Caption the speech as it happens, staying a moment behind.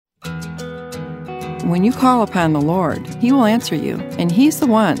When you call upon the Lord, He will answer you. And He's the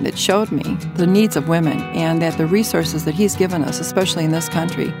one that showed me the needs of women and that the resources that He's given us, especially in this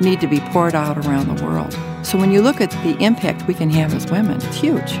country, need to be poured out around the world. So when you look at the impact we can have as women, it's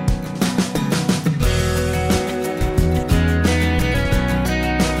huge.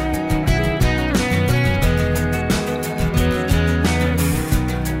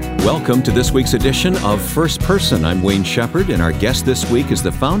 Welcome to this week's edition of First Person. I'm Wayne Shepherd, and our guest this week is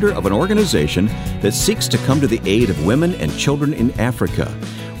the founder of an organization that seeks to come to the aid of women and children in Africa.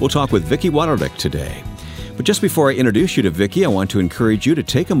 We'll talk with Vicki Waterlich today. But just before I introduce you to Vicki, I want to encourage you to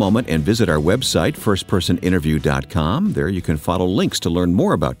take a moment and visit our website, firstpersoninterview.com. There you can follow links to learn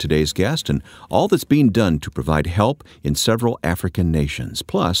more about today's guest and all that's being done to provide help in several African nations.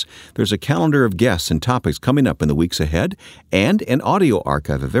 Plus, there's a calendar of guests and topics coming up in the weeks ahead and an audio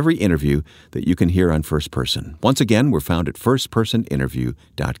archive of every interview that you can hear on First Person. Once again, we're found at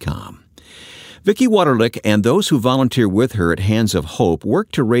firstpersoninterview.com. Vicki Waterlich and those who volunteer with her at Hands of Hope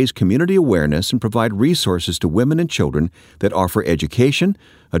work to raise community awareness and provide resources to women and children that offer education,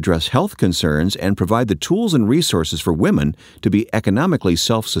 address health concerns, and provide the tools and resources for women to be economically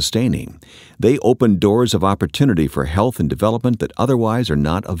self-sustaining. They open doors of opportunity for health and development that otherwise are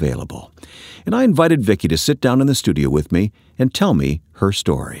not available. And I invited Vicki to sit down in the studio with me and tell me her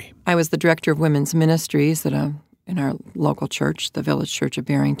story. I was the director of women's ministries in our local church, the Village Church of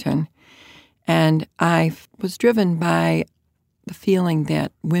Barrington. And I was driven by the feeling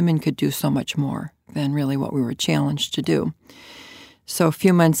that women could do so much more than really what we were challenged to do. So a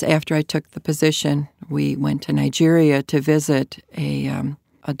few months after I took the position, we went to Nigeria to visit a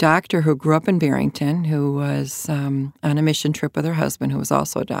doctor who grew up in Barrington, who was on a mission trip with her husband, who was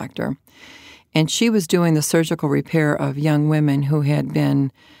also a doctor. And she was doing the surgical repair of young women who had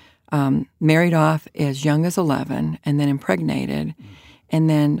been married off as young as 11 and then impregnated. And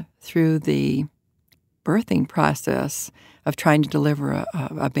then through the birthing process of trying to deliver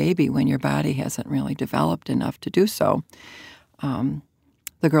a baby when your body hasn't really developed enough to do so,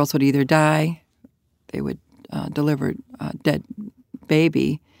 the girls would either die, they would deliver a dead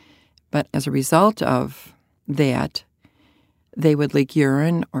baby, but as a result of that, they would leak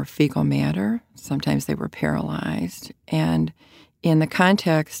urine or fecal matter. Sometimes they were paralyzed. And in the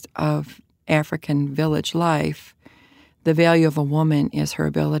context of African village life, the value of a woman is her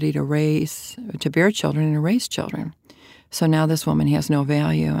ability to bear children and to raise children. So now this woman has no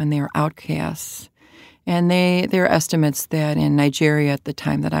value, and they are outcasts. And there are estimates that in Nigeria at the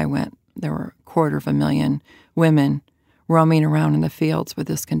time that I went, there were 250,000 women roaming around in the fields with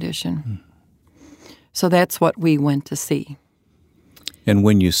this condition. So that's what we went to see. And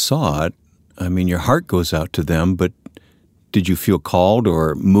when you saw it, I mean, your heart goes out to them, but did you feel called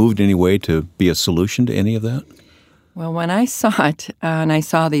or moved in any way to be a solution to any of that? Well, when I saw it, and I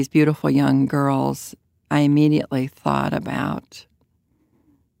saw these beautiful young girls, I immediately thought about,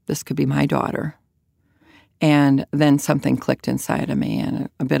 this could be my daughter. And then something clicked inside of me, and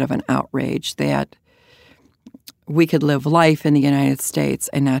a bit of an outrage that we could live life in the United States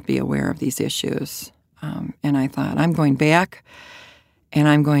and not be aware of these issues. And I thought, I'm going back, and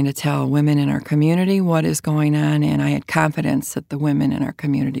I'm going to tell women in our community what is going on, and I had confidence that the women in our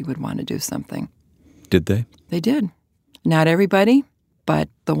community would want to do something. Did they? They did. Not everybody, but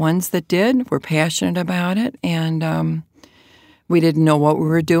the ones that did were passionate about it, and we didn't know what we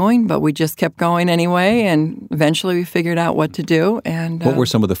were doing, but we just kept going anyway, and eventually we figured out what to do. And what were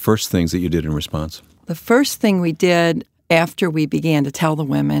some of the first things that you did in response? The first thing we did after we began to tell the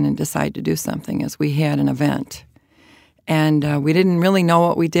women and decide to do something is we had an event. And we didn't really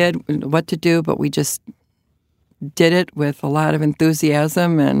know what to do, but we just did it with a lot of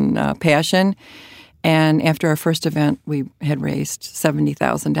enthusiasm and passion. And after our first event, we had raised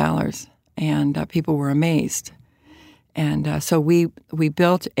 $70,000, and people were amazed. And so we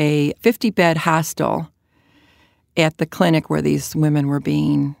built a 50-bed hostel at the clinic where these women were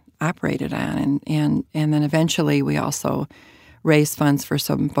being operated on. And then eventually we also raised funds for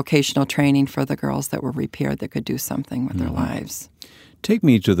some vocational training for the girls that were repaired that could do something with their lives. Take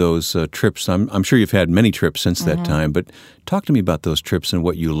me to those trips. I'm sure you've had many trips since that time, but talk to me about those trips and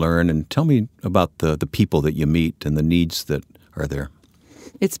what you learn, and tell me about the people that you meet and the needs that are there.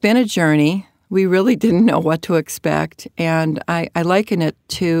 It's been a journey. We really didn't know what to expect, and I liken it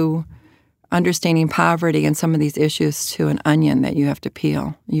to understanding poverty and some of these issues to an onion that you have to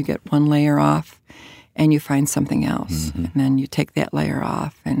peel. You get one layer off, and you find something else, and then you take that layer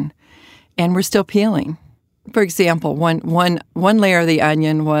off, and we're still peeling. For example, one layer of the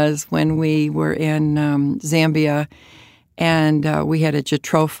onion was when we were in Zambia, and we had a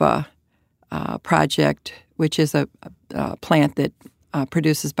Jatropha project, which is a plant that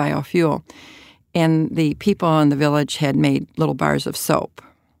produces biofuel. And the people in the village had made little bars of soap.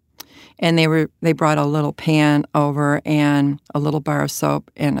 And they brought a little pan over and a little bar of soap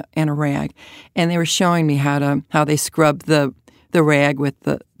and a rag. And they were showing me how they scrub the rag with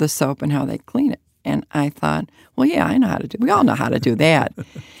the soap and how they clean it. And I thought, well, yeah, I know how to do. We all know how to do that.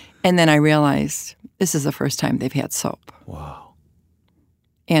 And then I realized this is the first time they've had soap. Wow.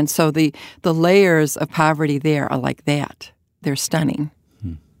 And so the layers of poverty there are like that. They're stunning.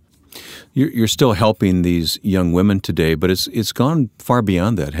 You're still helping these young women today, but it's gone far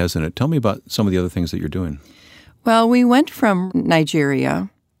beyond that, hasn't it? Tell me about some of the other things that you're doing. Well, we went from Nigeria,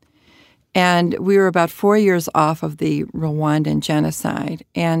 and we were about 4 years off of the Rwandan genocide,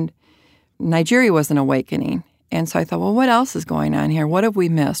 and Nigeria was an awakening. And so I thought, well, what else is going on here? What have we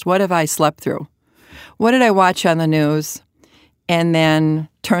missed? What have I slept through? What did I watch on the news and then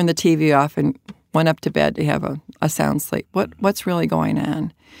turn the TV off and went up to bed to have a sound sleep? What's really going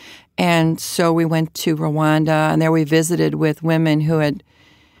on? And so we went to Rwanda, and there we visited with women who had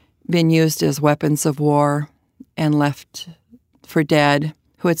been used as weapons of war and left for dead,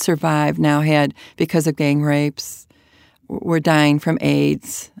 who had survived, now had, because of gang rapes, were dying from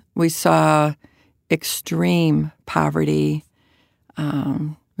AIDS. We saw extreme poverty.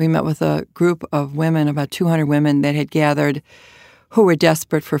 We met with a group of women, about 200 women that had gathered, who were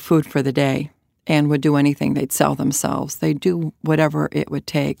desperate for food for the day and would do anything. They'd sell themselves. They'd do whatever it would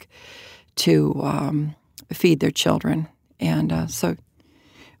take to feed their children. And so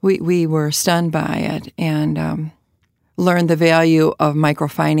we were stunned by it and learned the value of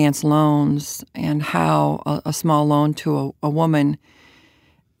microfinance loans and how a small loan to a woman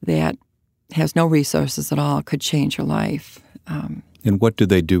that has no resources at all could change her life. And what do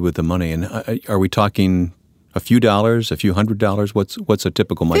they do with the money? And are we talking a few dollars, a few $100s? What's a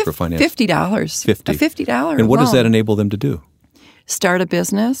typical microfinance? $50. $50. A $50 And what loan. does that enable them to do? Start a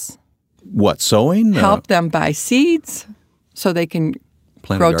business. What, sowing? Help them buy seeds so they can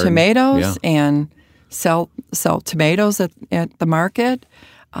grow tomatoes and sell tomatoes at the market.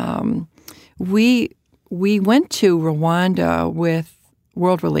 We went to Rwanda with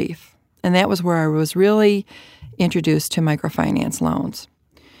World Relief, and that was where I was really introduced to microfinance loans.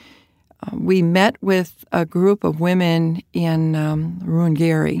 We met with a group of women in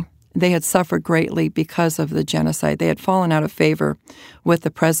Rungeri. They had suffered greatly because of the genocide. They had fallen out of favor with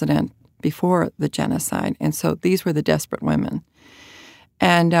the president before the genocide, and so these were the desperate women.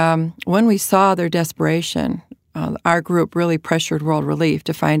 And when we saw their desperation, our group really pressured World Relief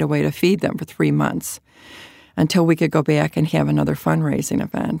to find a way to feed them for 3 months until we could go back and have another fundraising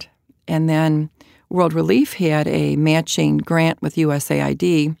event. And then World Relief had a matching grant with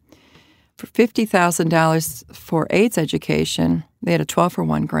USAID for $50,000 for AIDS education. They had a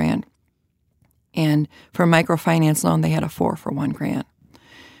 12-for-1 grant. And for a microfinance loan, they had a 4-for-1 grant.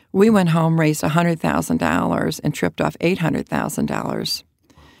 We went home, raised $100,000, and tripped off $800,000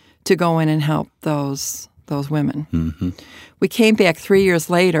 to go in and help those women. Mm-hmm. We came back 3 years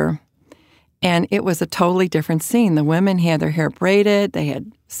later, and it was a totally different scene. The women had their hair braided. They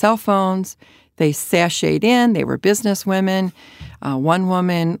had cell phones. They sashayed in. They were business women. One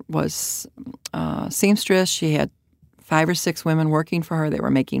woman was seamstress. She had 5 or 6 women working for her. They were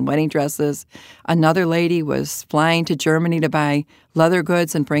making wedding dresses. Another lady was flying to Germany to buy leather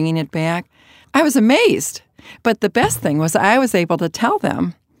goods and bringing it back. I was amazed. But the best thing was I was able to tell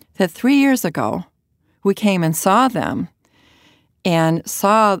them that 3 years ago we came and saw them and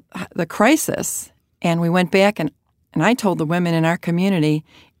saw the crisis. And we went back and I told the women in our community,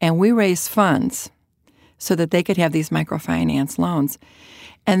 and we raised funds so that they could have these microfinance loans.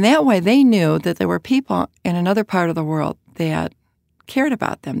 And that way they knew that there were people in another part of the world that cared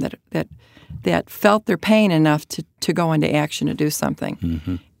about them, that felt their pain enough to go into action to do something.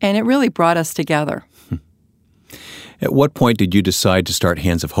 Mm-hmm. And it really brought us together. At what point did you decide to start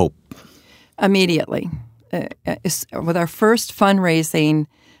Hands of Hope? Immediately. With our first fundraising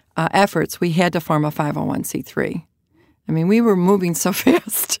efforts, we had to form a 501c3. I mean, we were moving so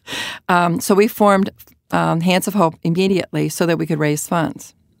fast. So we formed Hands of Hope immediately so that we could raise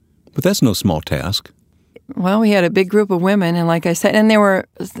funds. But that's no small task. Well, we had a big group of women, and like I said, and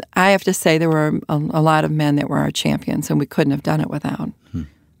I have to say, there were a lot of men that were our champions, and we couldn't have done it without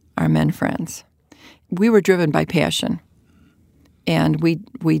our men friends. We were driven by passion, and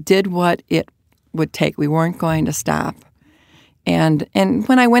we did what it would take. We weren't going to stop. And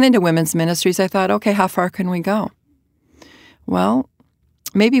when I went into women's ministries, I thought, okay, how far can we go? Well,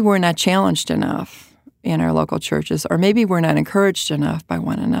 maybe we're not challenged enough in our local churches, or maybe we're not encouraged enough by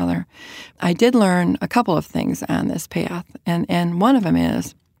one another. I did learn a couple of things on this path, and one of them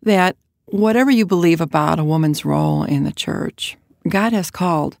is that whatever you believe about a woman's role in the church, God has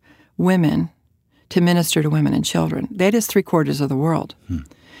called women to minister to women and children. That is 3/4 of the world.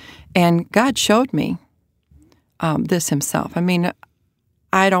 And God showed me this himself. I mean,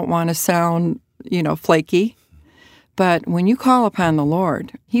 I don't want to sound, flaky, but when you call upon the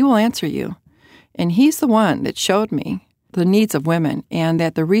Lord, he will answer you. And he's the one that showed me the needs of women and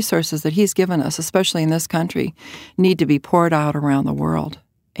that the resources that he's given us, especially in this country, need to be poured out around the world.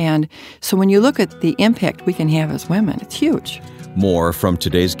 And so when you look at the impact we can have as women, it's huge. More from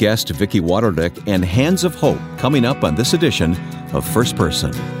today's guest, Vicki Waterlick, and Hands of Hope, coming up on this edition of First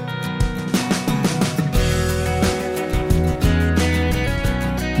Person.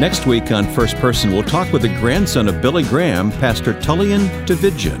 Next week on First Person, we'll talk with the grandson of Billy Graham, Pastor Tullian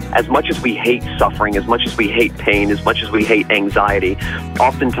Tchividjian. As much as we hate suffering, as much as we hate pain, as much as we hate anxiety,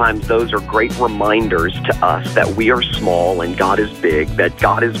 oftentimes those are great reminders to us that we are small and God is big, that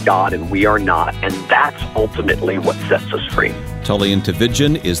God is God and we are not, and that's ultimately what sets us free. Tullian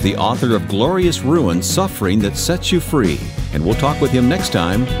Tchividjian is the author of Glorious Ruin, Suffering That Sets You Free, and we'll talk with him next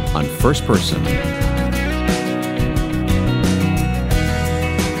time on First Person.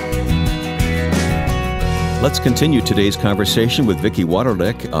 Let's continue today's conversation with Vicki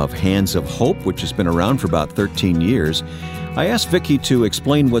Waterlick of Hands of Hope, which has been around for about 13 years. I asked Vicki to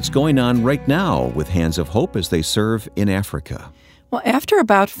explain what's going on right now with Hands of Hope as they serve in Africa. Well, after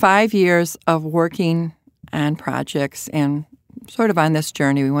about 5 years of working on projects and sort of on this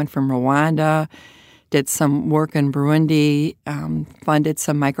journey, we went from Rwanda, did some work in Burundi, funded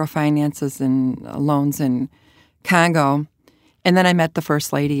some microfinances and loans in Congo, and then I met the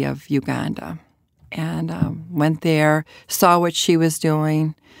First Lady of Uganda. And went there, saw what she was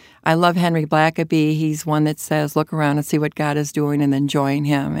doing. I love Henry Blackaby. He's one that says, look around and see what God is doing and then join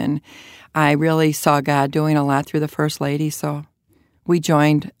him. And I really saw God doing a lot through the First Lady, so we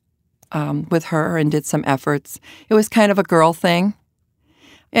joined with her and did some efforts. It was kind of a girl thing.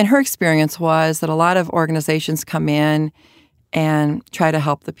 And her experience was that a lot of organizations come in and try to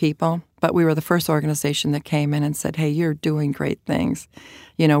help the people. But we were the first organization that came in and said, hey, you're doing great things.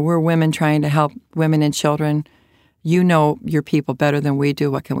 We're women trying to help women and children. You know your people better than we do.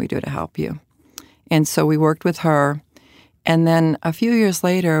 What can we do to help you? And so we worked with her. And then a few years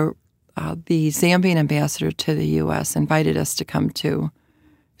later, the Zambian ambassador to the U.S. invited us to come to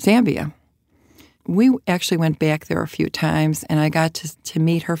Zambia. We actually went back there a few times, and I got to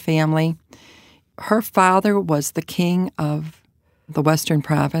meet her family. Her father was the king of the Western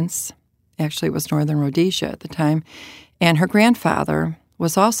Province. Actually, it was Northern Rhodesia at the time. And her grandfather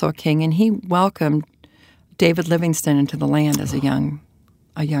was also a king, and he welcomed David Livingstone into the land as a young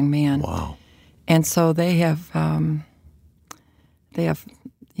man. Wow! And so they have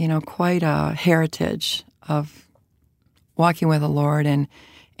quite a heritage of walking with the Lord and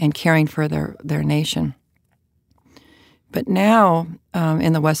caring for their nation. But now,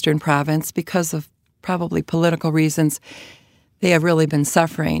 in the Western Province, because of probably political reasons, they have really been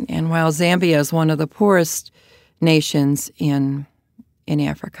suffering. And while Zambia is one of the poorest nations in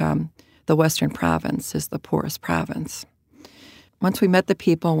Africa, the Western Province is the poorest province. Once we met the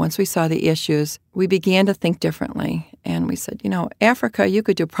people, once we saw the issues, we began to think differently. And we said, Africa, you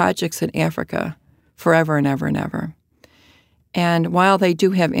could do projects in Africa forever and ever and ever. And while they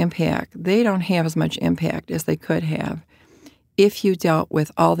do have impact, they don't have as much impact as they could have if you dealt with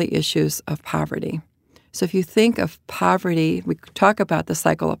all the issues of poverty. So if you think of poverty, we talk about the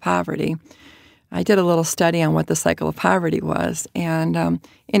cycle of poverty. I did a little study on what the cycle of poverty was, and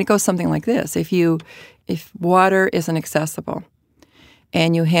it goes something like this. If water isn't accessible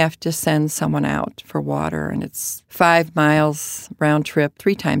and you have to send someone out for water, and it's 5 miles round trip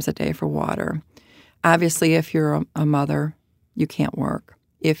 3 times a day for water, obviously if you're a mother, you can't work.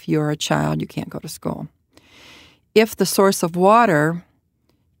 If you're a child, you can't go to school. If the source of water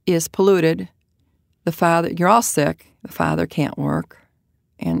is polluted, you're all sick, the father can't work.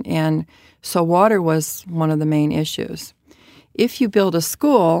 And so water was one of the main issues. If you build a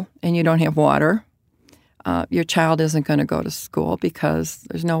school and you don't have water, your child isn't going to go to school because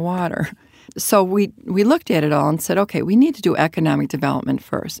there's no water. So we looked at it all and said, okay, we need to do economic development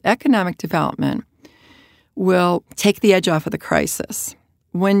first. Economic development will take the edge off of the crisis.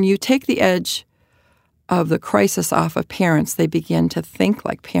 When you take the edge of the crisis off of parents, they begin to think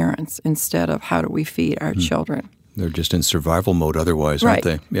like parents instead of how do we feed our children. They're just in survival mode otherwise, right.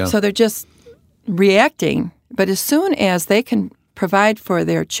 Aren't they? Yeah. So they're just reacting. But as soon as they can provide for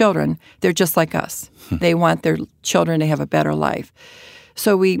their children, they're just like us. They want their children to have a better life.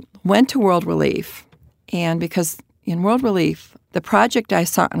 So we went to World Relief, and because in World Relief, the project I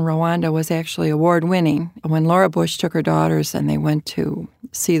saw in Rwanda was actually award-winning. When Laura Bush took her daughters and they went to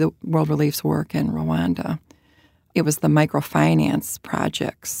see the World Relief's work in Rwanda, it was the microfinance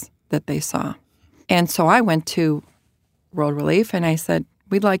projects that they saw. And so I went to World Relief, and I said,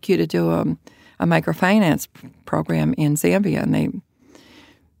 we'd like you to do a microfinance program in Zambia. And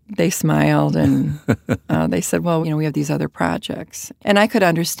they smiled, and they said, well, we have these other projects. And I could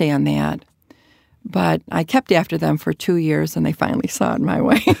understand that. But I kept after them for 2 years, and they finally saw it my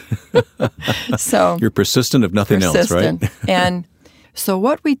way. So you're persistent if nothing else, right? And so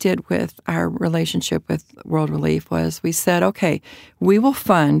what we did with our relationship with World Relief was we said, okay, we will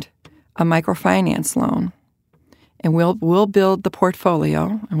fund a microfinance loan, and we'll build the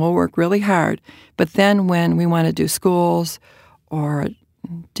portfolio, and we'll work really hard. But then when we want to do schools or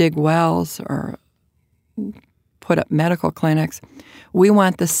dig wells or put up medical clinics, we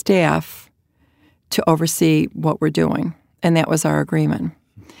want the staff to oversee what we're doing. And that was our agreement.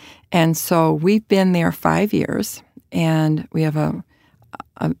 And so we've been there 5 years, and we have a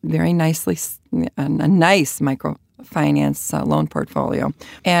very nice microfinance loan portfolio.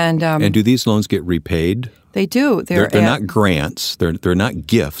 And do these loans get repaid? They do. They're not grants. They're not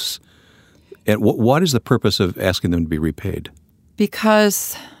gifts. And what is the purpose of asking them to be repaid?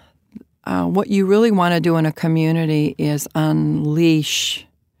 Because what you really want to do in a community is unleash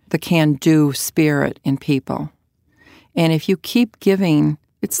the can-do spirit in people. And if you keep giving,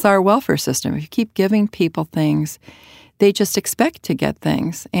 it's our welfare system. If you keep giving people things, they just expect to get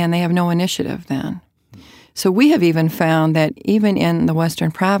things, and they have no initiative then. So we have even found that even in the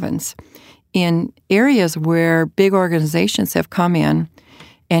Western Province, in areas where big organizations have come in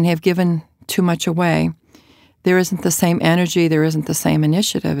and have given too much away, there isn't the same energy, there isn't the same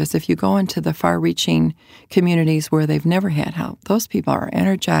initiative as if you go into the far-reaching communities where they've never had help. Those people are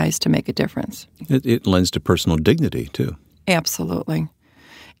energized to make a difference. It lends to personal dignity, too. Absolutely.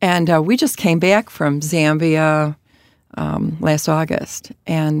 And we just came back from Zambia last August,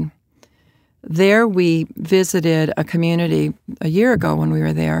 and there we visited a community a year ago when we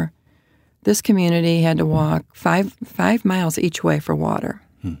were there. This community had to walk five miles each way for water.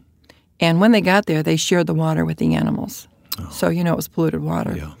 And when they got there, they shared the water with the animals. Oh. So, it was polluted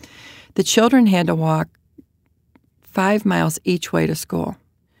water. Yeah. The children had to walk 5 miles each way to school.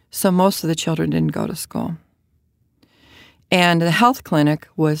 So most of the children didn't go to school. And the health clinic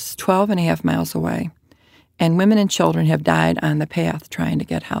was 12 and a half miles away. And women and children have died on the path trying to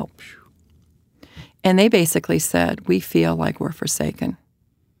get help. And they basically said, we feel like we're forsaken.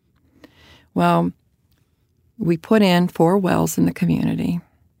 Well, we put in 4 wells in the community.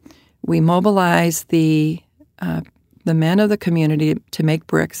 We mobilized the men of the community to make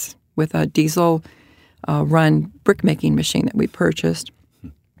bricks with a diesel-run brick-making machine that we purchased.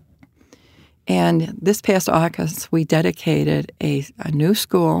 And this past August, we dedicated a new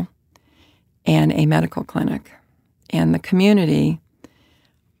school and a medical clinic. And the community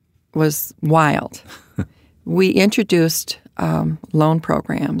was wild. We introduced loan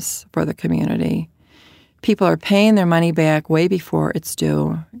programs for the community. People are paying their money back way before it's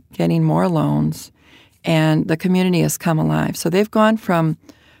due, getting more loans, and the community has come alive. So they've gone from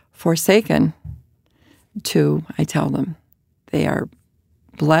forsaken to, I tell them, they are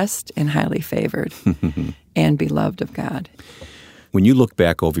blessed and highly favored and beloved of God. When you look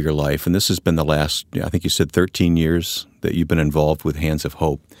back over your life, and this has been the last, I think you said 13 years that you've been involved with Hands of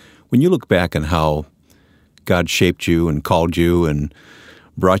Hope, when you look back on how God shaped you and called you and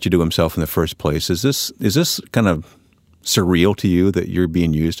brought you to himself in the first place, is this kind of surreal to you that you're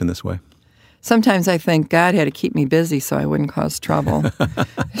being used in this way? Sometimes I think God had to keep me busy so I wouldn't cause trouble.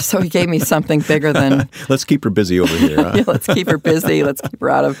 So he gave me something bigger than... Let's keep her busy over here. Huh? Yeah, let's keep her busy. Let's keep her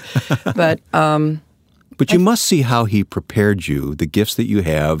out of... But you must see how he prepared you, the gifts that you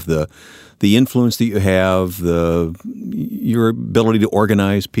have, the influence that you have, your ability to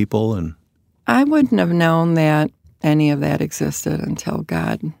organize people. And I wouldn't have known that any of that existed until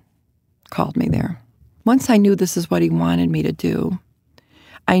God called me there. Once I knew this is what he wanted me to do,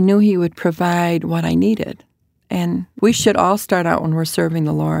 I knew he would provide what I needed. And we should all start out when we're serving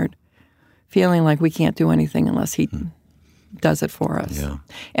the Lord feeling like we can't do anything unless he does it for us. Yeah.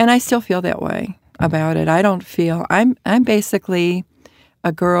 And I still feel that way about it. I don't feel... I'm basically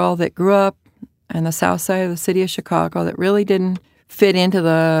a girl that grew up on the south side of the city of Chicago that really didn't fit into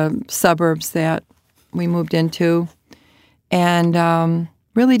the suburbs that we moved into, and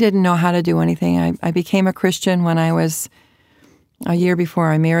really didn't know how to do anything. I became a Christian when I was a year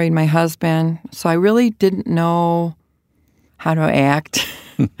before I married my husband, so I really didn't know how to act,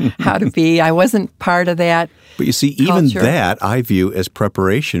 how to be. I wasn't part of that. But you see, culture. Even that I view as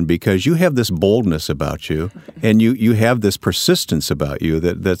preparation, because you have this boldness about you, and you have this persistence about you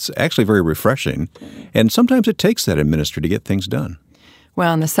that's actually very refreshing. And sometimes it takes that in ministry to get things done.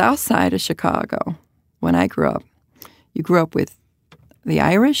 Well, on the south side of Chicago, when I grew up, you grew up with the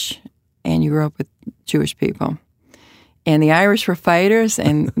Irish and you grew up with Jewish people. And the Irish were fighters,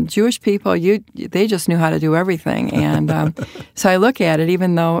 and Jewish people, they just knew how to do everything. And so I look at it,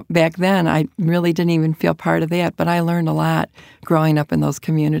 even though back then I really didn't even feel part of that, but I learned a lot growing up in those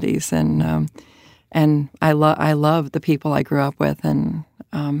communities. And I love the people I grew up with, and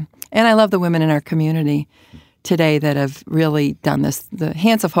I love the women in our community today that have really done this. The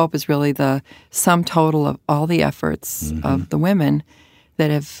Hands of Hope is really the sum total of all the efforts of the women that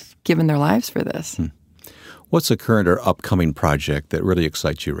have given their lives for this. What's a current or upcoming project that really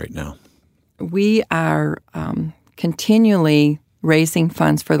excites you right now? We are continually raising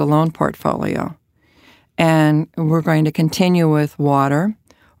funds for the loan portfolio, and we're going to continue with water.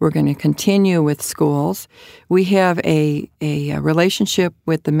 We're going to continue with schools. We have a relationship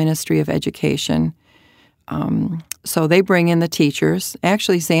with the Ministry of Education. So they bring in the teachers.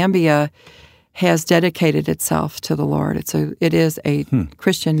 Actually, Zambia has dedicated itself to the Lord. It is a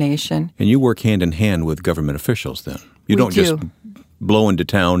Christian nation. And you work hand in hand with government officials then? You don't just blow into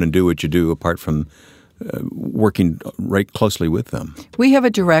town and do what you do apart from working right closely with them. We have a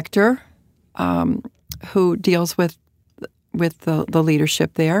director who deals with the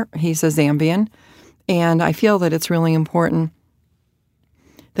leadership there. He's a Zambian. And I feel that it's really important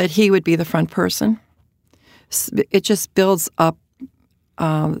that he would be the front person. It just builds up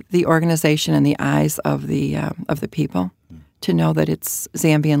the organization in the eyes of the people to know that it's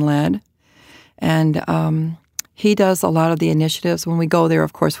Zambian-led. And he does a lot of the initiatives. When we go there,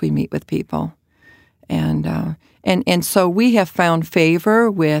 of course, we meet with people. And so we have found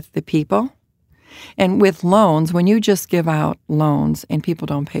favor with the people. And with loans, when you just give out loans and people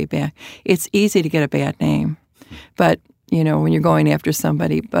don't pay back, it's easy to get a bad name. But, when you're going after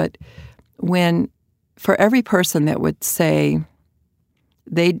somebody. But for every person that would say,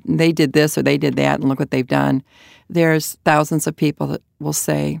 they did this or they did that and look what they've done, there's thousands of people that will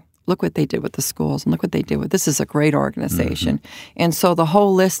say, look what they did with the schools and look what they did with this is a great organization. And so the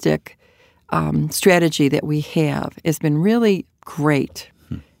holistic strategy that we have has been really great.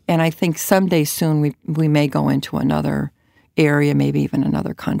 And I think someday soon we may go into another area, maybe even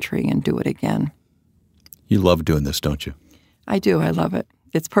another country, and do it again. You love doing this, don't you? I do. I love it.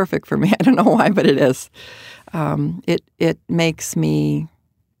 It's perfect for me. I don't know why, but it is. It makes me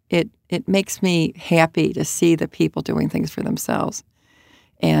happy to see the people doing things for themselves,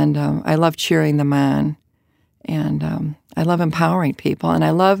 and I love cheering them on, and I love empowering people, and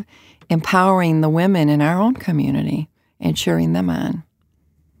I love empowering the women in our own community and cheering them on,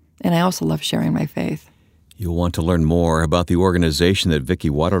 and I also love sharing my faith. You'll want to learn more about the organization that Vicki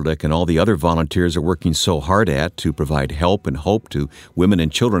Waterlick and all the other volunteers are working so hard at to provide help and hope to women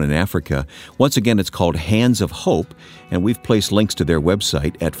and children in Africa. Once again, it's called Hands of Hope, and we've placed links to their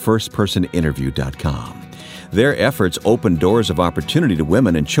website at firstpersoninterview.com. Their efforts open doors of opportunity to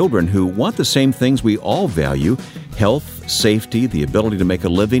women and children who want the same things we all value: health, safety, the ability to make a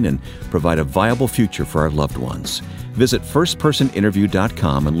living, and provide a viable future for our loved ones. Visit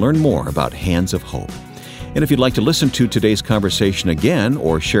firstpersoninterview.com and learn more about Hands of Hope. And if you'd like to listen to today's conversation again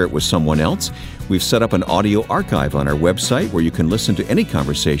or share it with someone else, we've set up an audio archive on our website where you can listen to any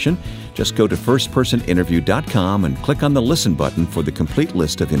conversation. Just go to firstpersoninterview.com and click on the Listen button for the complete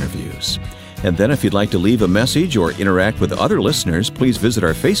list of interviews. And then if you'd like to leave a message or interact with other listeners, please visit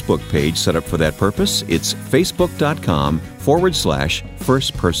our Facebook page set up for that purpose. It's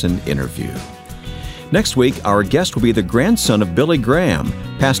facebook.com/firstpersoninterview. Next week, our guest will be the grandson of Billy Graham,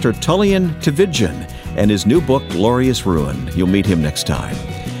 Pastor Tullian Tchividjian, and his new book, Glorious Ruin. You'll meet him next time.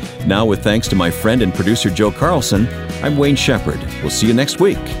 Now, with thanks to my friend and producer Joe Carlson, I'm Wayne Shepherd. We'll see you next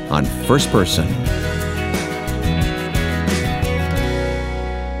week on First Person.